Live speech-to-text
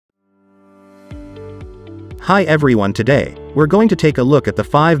Hi everyone, today, we're going to take a look at the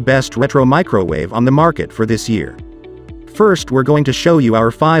 5 best retro microwave on the market for this year. First, we're going to show you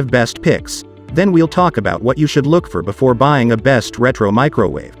our 5 best picks, then we'll talk about what you should look for before buying a best retro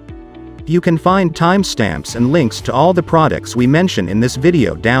microwave. You can find timestamps and links to all the products we mention in this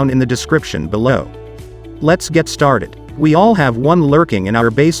video down in the description below. Let's get started. We all have one lurking in our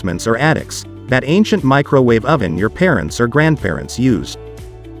basements or attics, that ancient microwave oven your parents or grandparents used.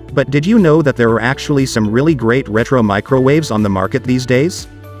 But did you know that there are actually some really great retro microwaves on the market these days?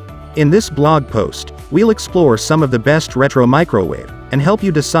 In this blog post, we'll explore some of the best retro microwave, and help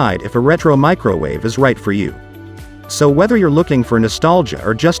you decide if a retro microwave is right for you. So whether you're looking for nostalgia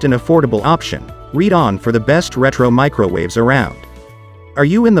or just an affordable option, read on for the best retro microwaves around. Are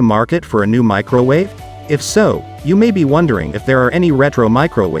you in the market for a new microwave? If so, you may be wondering if there are any retro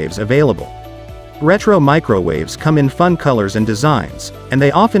microwaves available. Retro microwaves come in fun colors and designs, and they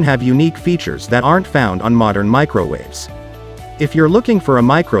often have unique features that aren't found on modern microwaves. If you're looking for a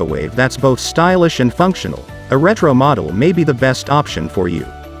microwave that's both stylish and functional, a retro model may be the best option for you.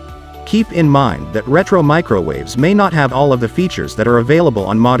 Keep in mind that retro microwaves may not have all of the features that are available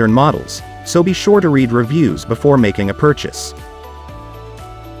on modern models, so be sure to read reviews before making a purchase.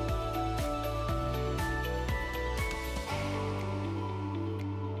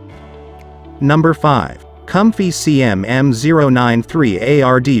 Number 5. Comfy CM-M093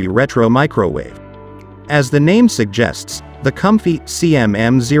 ARD Retro Microwave. As the name suggests, the Comfy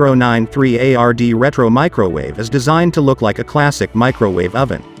CM-M093 ARD Retro Microwave is designed to look like a classic microwave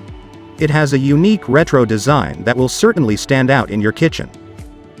oven. It has a unique retro design that will certainly stand out in your kitchen.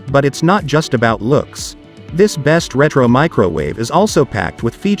 But it's not just about looks. This best retro microwave is also packed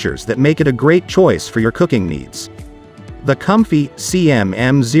with features that make it a great choice for your cooking needs. The Comfy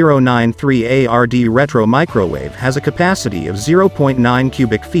CM-M093 ARD Retro Microwave has a capacity of 0.9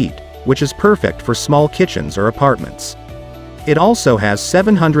 cubic feet, which is perfect for small kitchens or apartments. It also has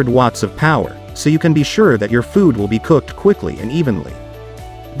 700 watts of power, so you can be sure that your food will be cooked quickly and evenly.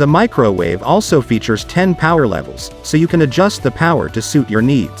 The microwave also features 10 power levels, so you can adjust the power to suit your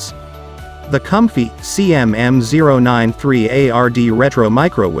needs. The Comfy CM-M093 ARD Retro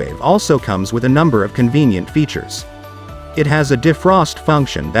Microwave also comes with a number of convenient features. It has a defrost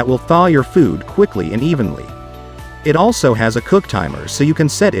function that will thaw your food quickly and evenly. It also has a cook timer so you can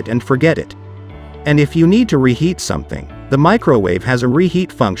set it and forget it. And if you need to reheat something, the microwave has a reheat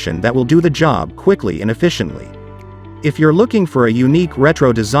function that will do the job quickly and efficiently. If you're looking for a unique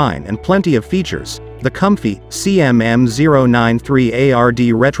retro design and plenty of features, the Comfy CM-M093 ARD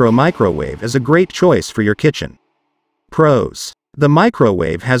Retro Microwave is a great choice for your kitchen. Pros. The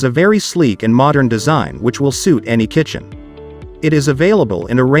microwave has a very sleek and modern design which will suit any kitchen. It is available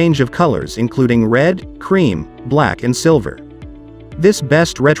in a range of colors including red, cream, black and silver. This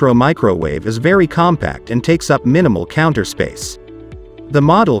best retro microwave is very compact and takes up minimal counter space. The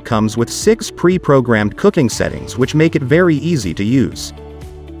model comes with 6 pre-programmed cooking settings which make it very easy to use.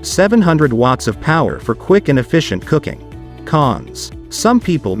 700 watts of power for quick and efficient cooking. Cons. Some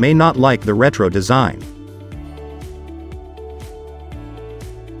people may not like the retro design.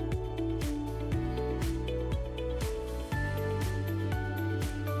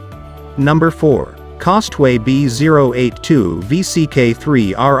 Number 4. Costway B082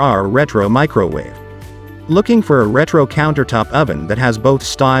 VCK3RR Retro Microwave. Looking for a retro countertop oven that has both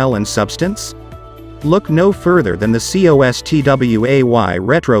style and substance? Look no further than the COSTWAY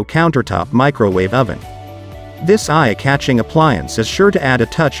Retro Countertop Microwave Oven. This eye-catching appliance is sure to add a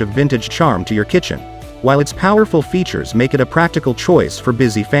touch of vintage charm to your kitchen, while its powerful features make it a practical choice for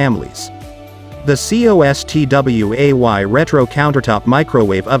busy families. The COSTWAY Retro Countertop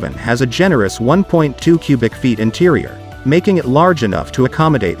Microwave Oven has a generous 1.2 cubic feet interior, making it large enough to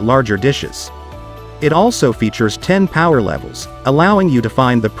accommodate larger dishes. It also features 10 power levels, allowing you to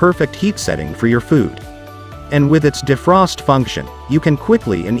find the perfect heat setting for your food. And with its defrost function, you can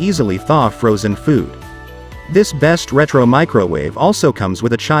quickly and easily thaw frozen food. This best retro microwave also comes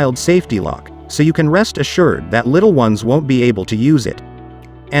with a child safety lock, so you can rest assured that little ones won't be able to use it.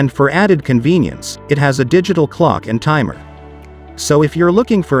 And for added convenience, it has a digital clock and timer. So if you're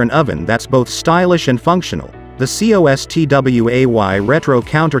looking for an oven that's both stylish and functional, the COSTWAY Retro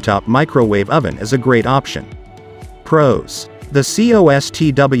Countertop Microwave Oven is a great option. Pros. The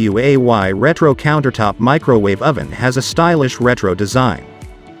COSTWAY Retro Countertop Microwave Oven has a stylish retro design.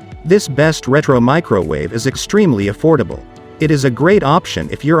 This best retro microwave is extremely affordable. It is a great option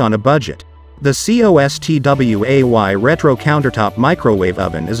if you're on a budget. The COSTWAY Retro Countertop Microwave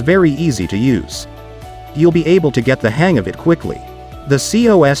Oven is very easy to use. You'll be able to get the hang of it quickly. The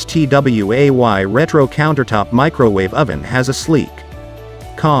COSTWAY Retro Countertop Microwave Oven has a sleek,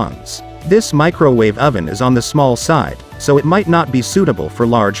 Cons. This microwave oven is on the small side, so it might not be suitable for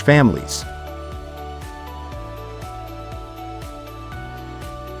large families.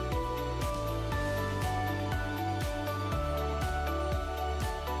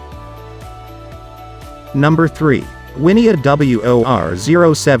 Number 3. Winia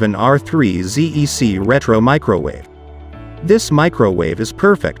WOR07R3 ZEC Retro Microwave. This microwave is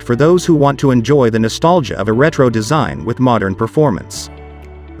perfect for those who want to enjoy the nostalgia of a retro design with modern performance.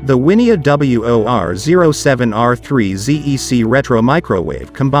 The Winia WOR07R3 ZEC Retro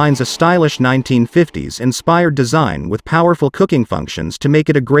Microwave combines a stylish 1950s-inspired design with powerful cooking functions to make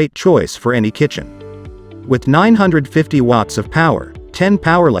it a great choice for any kitchen. With 950 watts of power, 10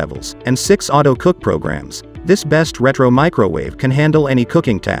 power levels, and 6 auto-cook programs, this best retro microwave can handle any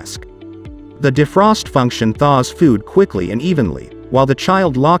cooking task. The defrost function thaws food quickly and evenly, while the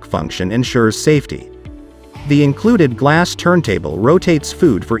child lock function ensures safety. The included glass turntable rotates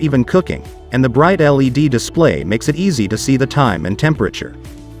food for even cooking, and the bright LED display makes it easy to see the time and temperature.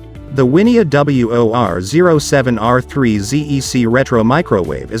 The Winia WOR07R3 ZEC Retro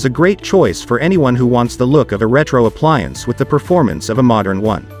Microwave is a great choice for anyone who wants the look of a retro appliance with the performance of a modern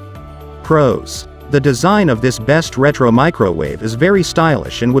one. Pros. The design of this best retro microwave is very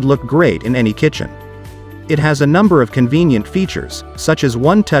stylish and would look great in any kitchen. It has a number of convenient features, such as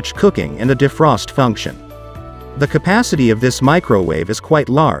one-touch cooking and a defrost function. The capacity of this microwave is quite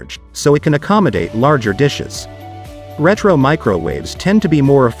large, so it can accommodate larger dishes. Retro microwaves tend to be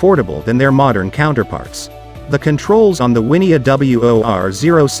more affordable than their modern counterparts. The controls on the Winia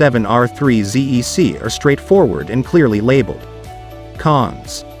WOR07R3 ZEC are straightforward and clearly labeled.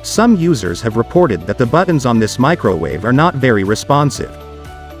 Cons. Some users have reported that the buttons on this microwave are not very responsive.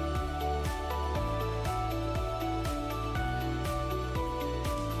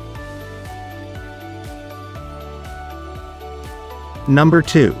 Number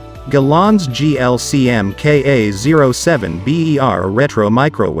 2. Galon's GLCM KA07BER Retro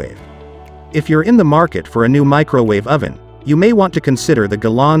Microwave. If you're in the market for a new microwave oven, you may want to consider the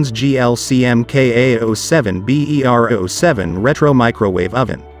Galon's GLCM KA07BER07 Retro Microwave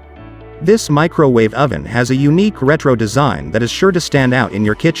Oven. This microwave oven has a unique retro design that is sure to stand out in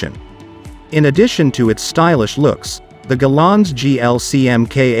your kitchen. In addition to its stylish looks, the Galon's GLCM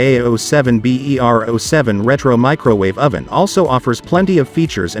KA07BER07 Retro Microwave Oven also offers plenty of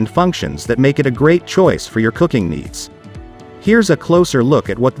features and functions that make it a great choice for your cooking needs. Here's a closer look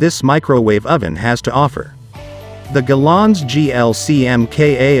at what this microwave oven has to offer. The Galon's GLCM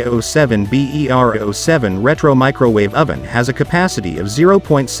KA07BER07 Retro Microwave Oven has a capacity of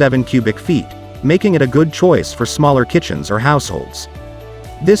 0.7 cubic feet, making it a good choice for smaller kitchens or households.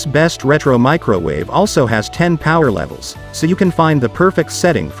 This best retro microwave also has 10 power levels, so you can find the perfect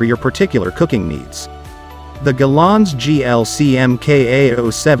setting for your particular cooking needs. The Galon's GLCM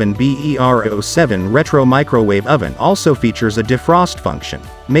KA07BER07 Retro Microwave Oven also features a defrost function,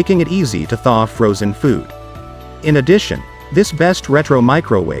 making it easy to thaw frozen food. In addition, this best retro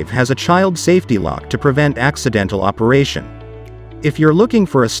microwave has a child safety lock to prevent accidental operation. If you're looking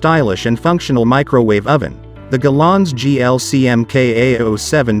for a stylish and functional microwave oven, the Galon's GLCM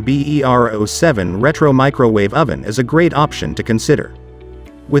KA07BER07 Retro Microwave Oven is a great option to consider.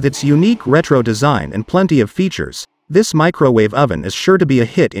 With its unique retro design and plenty of features, this microwave oven is sure to be a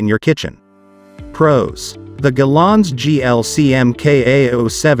hit in your kitchen. Pros. The Galon's GLCM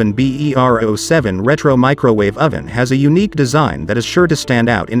KA07BER07 Retro Microwave Oven has a unique design that is sure to stand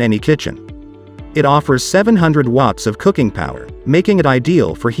out in any kitchen. It offers 700 watts of cooking power, making it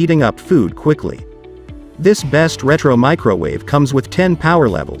ideal for heating up food quickly. This best retro microwave comes with 10 power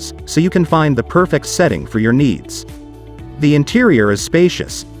levels, so you can find the perfect setting for your needs. The interior is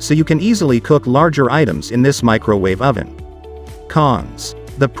spacious, so you can easily cook larger items in this microwave oven. Cons.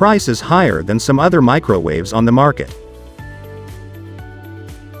 The price is higher than some other microwaves on the market.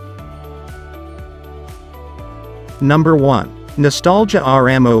 Number 1. Nostalgia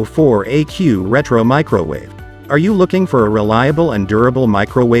RM04AQ Retro Microwave. Are you looking for a reliable and durable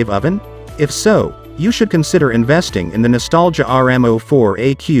microwave oven? If so, you should consider investing in the Nostalgia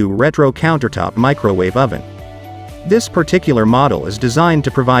RM04AQ Retro Countertop Microwave Oven. This particular model is designed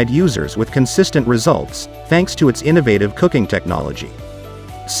to provide users with consistent results, thanks to its innovative cooking technology.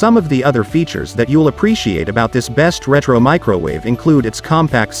 Some of the other features that you'll appreciate about this best retro microwave include its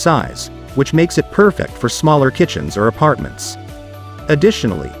compact size, which makes it perfect for smaller kitchens or apartments.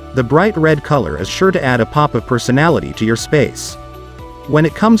 Additionally, the bright red color is sure to add a pop of personality to your space. When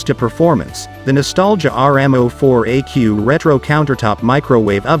it comes to performance, the Nostalgia RM04AQ Retro Countertop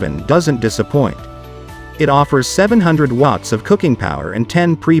Microwave Oven doesn't disappoint. It offers 700 watts of cooking power and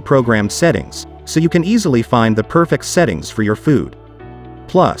 10 pre-programmed settings, so you can easily find the perfect settings for your food.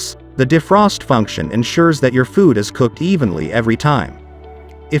 Plus, the The defrost function ensures that your food is cooked evenly every time.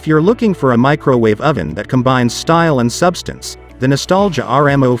 If you're looking for a microwave oven that combines style and substance, the Nostalgia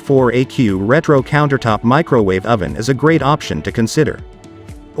RM04AQ Retro Countertop Microwave Oven is a great option to consider.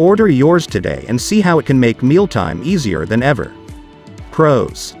 Order yours today and see how it can make mealtime easier than ever.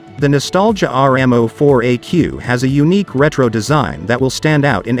 Pros. The Nostalgia RM04AQ has a unique retro design that will stand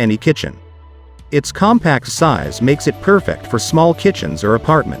out in any kitchen. Its compact size makes it perfect for small kitchens or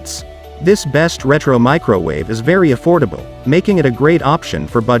apartments. This best retro microwave is very affordable, making it a great option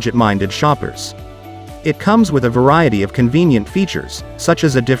for budget-minded shoppers. It comes with a variety of convenient features, such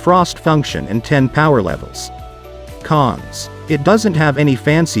as a defrost function and 10 power levels. Cons. It doesn't have any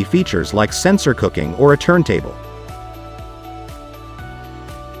fancy features like sensor cooking or a turntable.